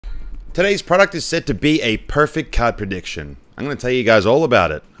Today's product is said to be a perfect card prediction. I'm going to tell you guys all about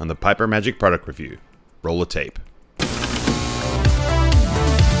it on the Piper Magic product review. Roll the tape. Piper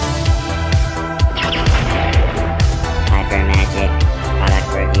Magic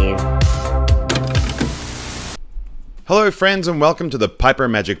product review. Hello friends and welcome to the Piper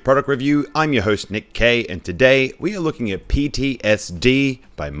Magic product review. I'm your host Nick K, and today we are looking at PTSD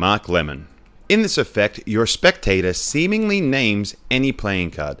by Mark Lemon. In this effect, your spectator seemingly names any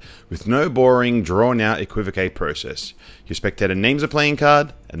playing card, with no boring, drawn-out equivocate process. Your spectator names a playing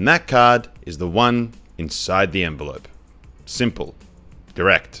card, and that card is the one inside the envelope. Simple,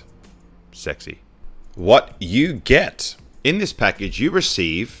 direct, sexy. What you get. In this package, you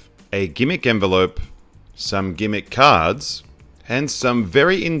receive a gimmick envelope, some gimmick cards, and some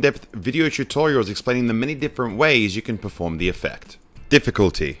very in-depth video tutorials explaining the many different ways you can perform the effect.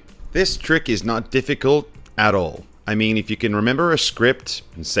 Difficulty. This trick is not difficult at all. I mean, if you can remember a script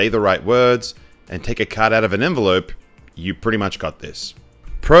and say the right words and take a card out of an envelope, you pretty much got this.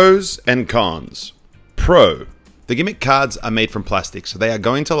 Pros and cons. Pro. The gimmick cards are made from plastic, so they are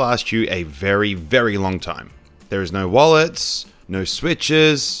going to last you a very, very long time. There is no wallets, no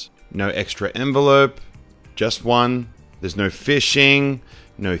switches, no extra envelope, just one. There's no fishing,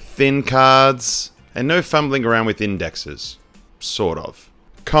 no thin cards, and no fumbling around with indexes. Sort of.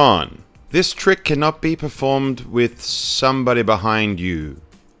 Con. This trick cannot be performed with somebody behind you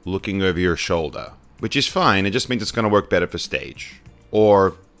looking over your shoulder, which is fine. It just means it's going to work better for stage.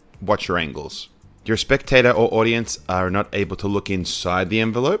 Or watch your angles. Your spectator or audience are not able to look inside the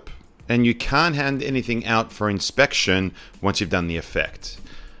envelope, and you can't hand anything out for inspection once you've done the effect.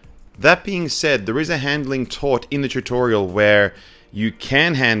 That being said, there is a handling taught in the tutorial where you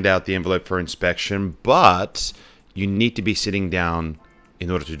can hand out the envelope for inspection, but you need to be sitting down in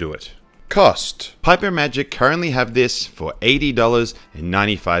order to do it. Cost. Piper Magic currently have this for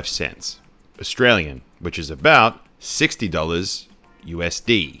 $80.95 Australian, which is about $60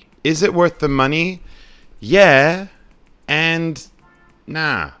 USD. Is it worth the money? Yeah, and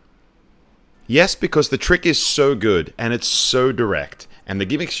nah. Yes, because the trick is so good and it's so direct, and the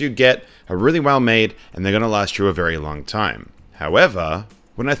gimmicks you get are really well made and they're going to last you a very long time. However,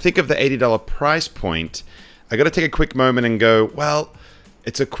 when I think of the $80 price point, I got to take a quick moment and go, well,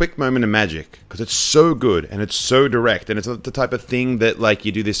 it's a quick moment of magic because it's so good and it's so direct, and it's the type of thing that, like,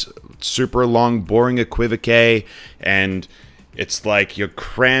 you do this super long, boring equivocate, and it's like you're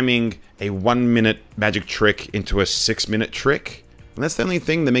cramming a 1-minute magic trick into a 6-minute trick. And that's the only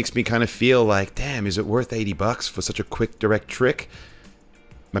thing that makes me kind of feel like, damn, is it worth $80 for such a quick, direct trick?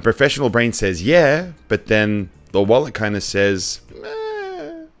 My professional brain says yeah, but then the wallet kind of says,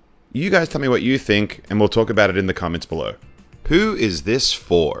 eh. You guys tell me what you think, and we'll talk about it in the comments below. Who is this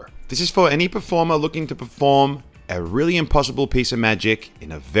for? This is for any performer looking to perform a really impossible piece of magic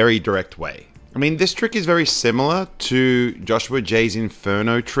in a very direct way. I mean, this trick is very similar to Joshua J's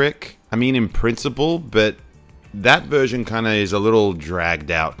Inferno trick. I mean, in principle, but that version kind of is a little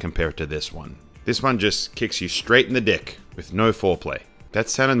dragged out compared to this one. This one just kicks you straight in the dick with no foreplay. That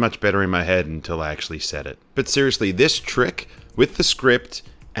sounded much better in my head until I actually said it. But seriously, this trick with the script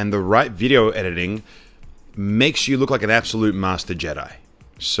and the right video editing makes you look like an absolute master Jedi.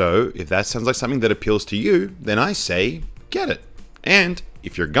 So if that sounds like something that appeals to you, then I say get it. And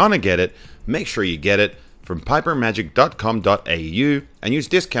if you're gonna get it, make sure you get it from pipermagic.com.au and use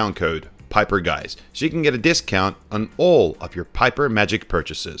discount code PiperGuys so you can get a discount on all of your Piper Magic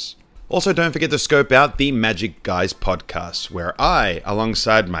purchases. Also, don't forget to scope out the Magic Guys podcast, where I,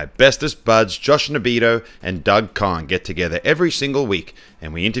 alongside my bestest buds, Josh Nabito and Doug Kahn, get together every single week,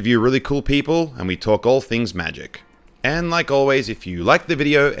 and we interview really cool people, and we talk all things magic. And like always, if you like the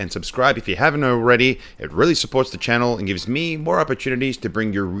video and subscribe if you haven't already, it really supports the channel and gives me more opportunities to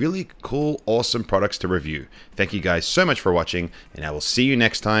bring you really cool, awesome products to review. Thank you guys so much for watching, and I will see you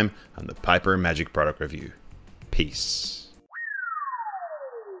next time on the Piper Magic product review. Peace.